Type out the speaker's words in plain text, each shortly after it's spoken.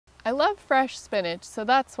I love fresh spinach, so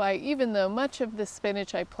that's why even though much of the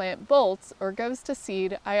spinach I plant bolts or goes to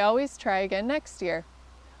seed, I always try again next year.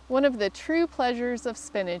 One of the true pleasures of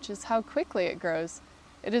spinach is how quickly it grows.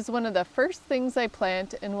 It is one of the first things I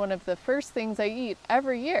plant and one of the first things I eat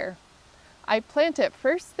every year. I plant it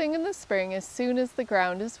first thing in the spring as soon as the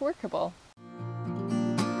ground is workable.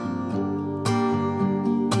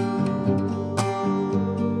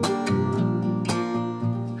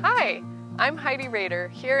 Hi, I'm Heidi Rader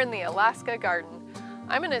here in the Alaska Garden.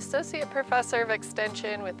 I'm an associate professor of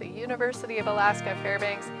extension with the University of Alaska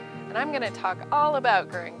Fairbanks, and I'm going to talk all about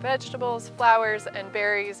growing vegetables, flowers, and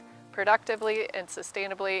berries productively and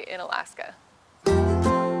sustainably in Alaska.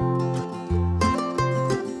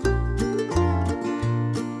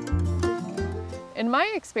 In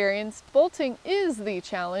my experience, bolting is the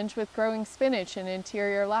challenge with growing spinach in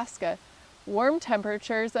interior Alaska. Warm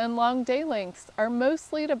temperatures and long day lengths are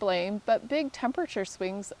mostly to blame, but big temperature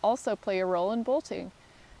swings also play a role in bolting.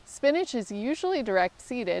 Spinach is usually direct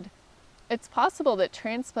seeded. It's possible that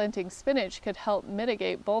transplanting spinach could help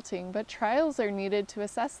mitigate bolting, but trials are needed to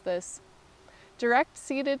assess this. Direct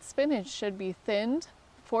seeded spinach should be thinned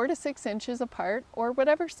 4 to 6 inches apart, or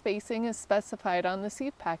whatever spacing is specified on the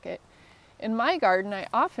seed packet. In my garden, I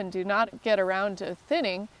often do not get around to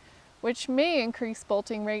thinning, which may increase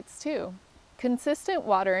bolting rates too. Consistent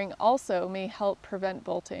watering also may help prevent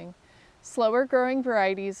bolting. Slower growing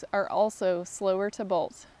varieties are also slower to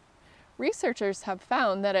bolt. Researchers have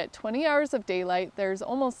found that at 20 hours of daylight, there's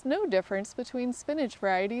almost no difference between spinach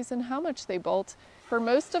varieties and how much they bolt. For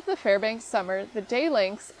most of the Fairbanks summer, the day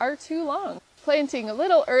lengths are too long. Planting a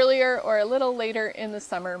little earlier or a little later in the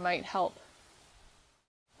summer might help.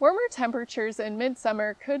 Warmer temperatures in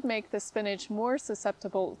midsummer could make the spinach more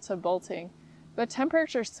susceptible to bolting, but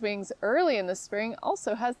temperature swings early in the spring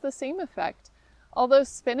also has the same effect. Although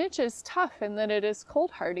spinach is tough in that it is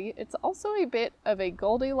cold hardy, it's also a bit of a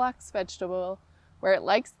Goldilocks vegetable where it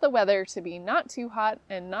likes the weather to be not too hot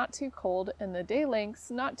and not too cold and the day lengths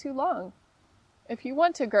not too long. If you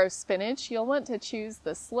want to grow spinach, you'll want to choose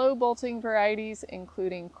the slow bolting varieties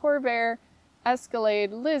including Kookaburra,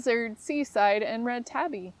 Escalade, Lizard, Seaside, and Red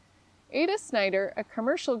Tabby. Ada Snyder, a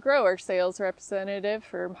commercial grower sales representative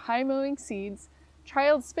for High Mowing Seeds,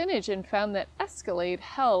 trialed spinach and found that Escalade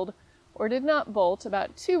held or did not bolt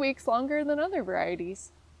about 2 weeks longer than other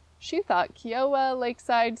varieties. She thought Kiowa,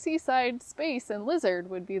 Lakeside, Seaside, Space, and Lizard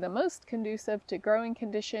would be the most conducive to growing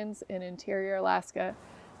conditions in interior Alaska.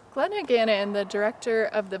 Glenna Gannon, the director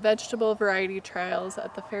of the vegetable variety trials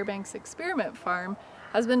at the Fairbanks Experiment Farm,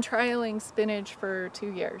 has been trialing spinach for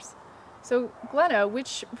 2 years. So Glenna,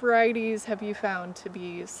 which varieties have you found to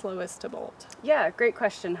be slowest to bolt? Yeah, great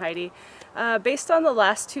question, Heidi. Based on the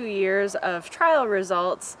last 2 years of trial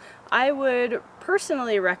results, I would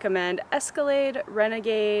personally recommend Escalade,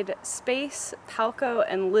 Renegade, Space, Palco,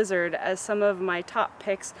 and Lizard as some of my top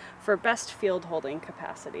picks for best field holding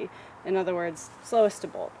capacity. In other words, slowest to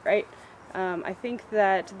bolt, right? I think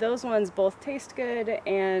that those ones both taste good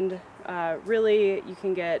and really you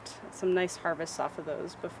can get some nice harvests off of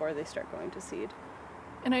those before they start going to seed.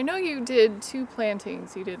 And I know you did 2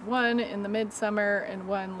 plantings. You did one in the midsummer and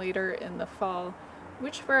one later in the fall.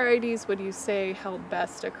 Which varieties would you say held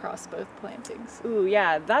best across both plantings? Ooh,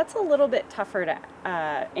 yeah, that's a little bit tougher to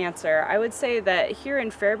answer. I would say that here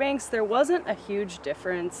in Fairbanks, there wasn't a huge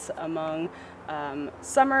difference among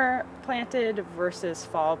summer planted versus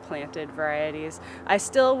fall planted varieties. I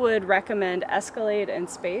still would recommend Escalade and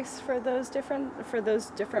Space for those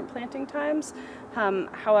different planting times.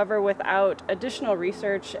 However, without additional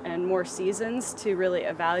research and more seasons to really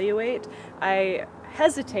evaluate, I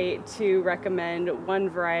hesitate to recommend one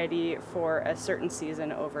variety for a certain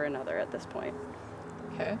season over another at this point.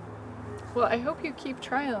 Okay. Well, I hope you keep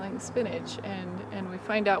trialing spinach and we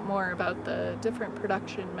find out more about the different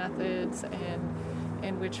production methods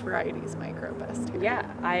and which varieties might grow best here. Yeah,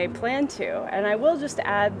 I plan to. And I will just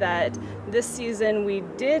add that this season we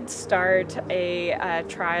did start a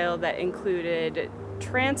trial that included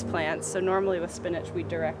transplants. So normally with spinach we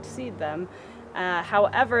direct seed them.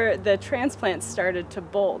 However, the transplants started to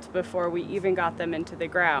bolt before we even got them into the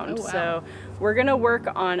ground. Oh, wow. So we're going to work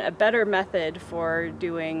on a better method for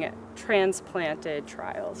doing transplanted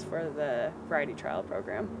trials for the variety trial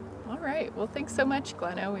program. All right. Well, thanks so much,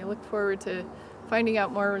 Glenna. We look forward to finding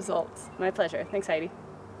out more results. My pleasure. Thanks, Heidi.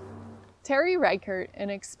 Terry Reichert, an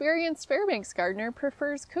experienced Fairbanks gardener,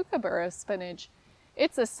 prefers Kookaburra spinach.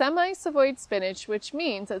 It's a semi-savoyed spinach, which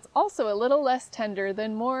means it's also a little less tender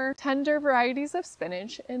than more tender varieties of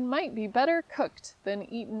spinach and might be better cooked than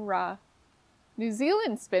eaten raw. New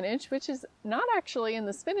Zealand spinach, which is not actually in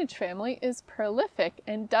the spinach family, is prolific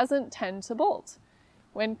and doesn't tend to bolt.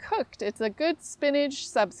 When cooked, it's a good spinach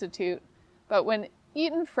substitute, but when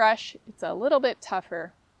eaten fresh, it's a little bit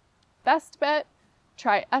tougher. Best bet,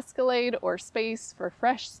 try Escalade or Space for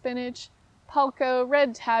fresh spinach. Palco,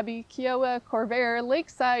 Red Tabby, Kiowa, Corvair,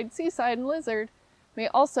 Lakeside, Seaside, and Lizard may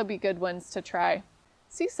also be good ones to try.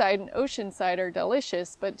 Seaside and Oceanside are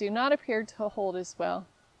delicious, but do not appear to hold as well.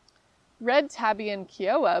 Red Tabby and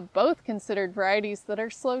Kiowa, both considered varieties that are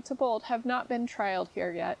slow to bolt, have not been trialed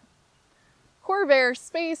here yet. Corvair,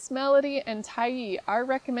 Space, Melody, and Tyee are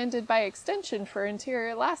recommended by extension for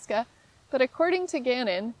interior Alaska, but according to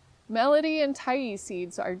Gannon, Melody and Tyee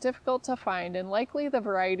seeds are difficult to find and likely the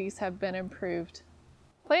varieties have been improved.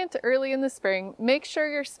 Plant early in the spring, make sure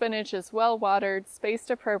your spinach is well watered, spaced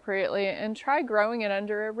appropriately, and try growing it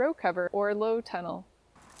under a row cover or low tunnel.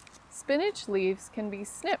 Spinach leaves can be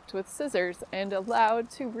snipped with scissors and allowed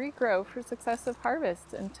to regrow for successive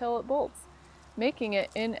harvests until it bolts, making it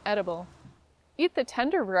inedible. Eat the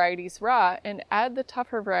tender varieties raw and add the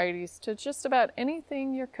tougher varieties to just about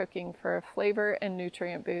anything you're cooking for a flavor and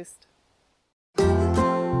nutrient boost.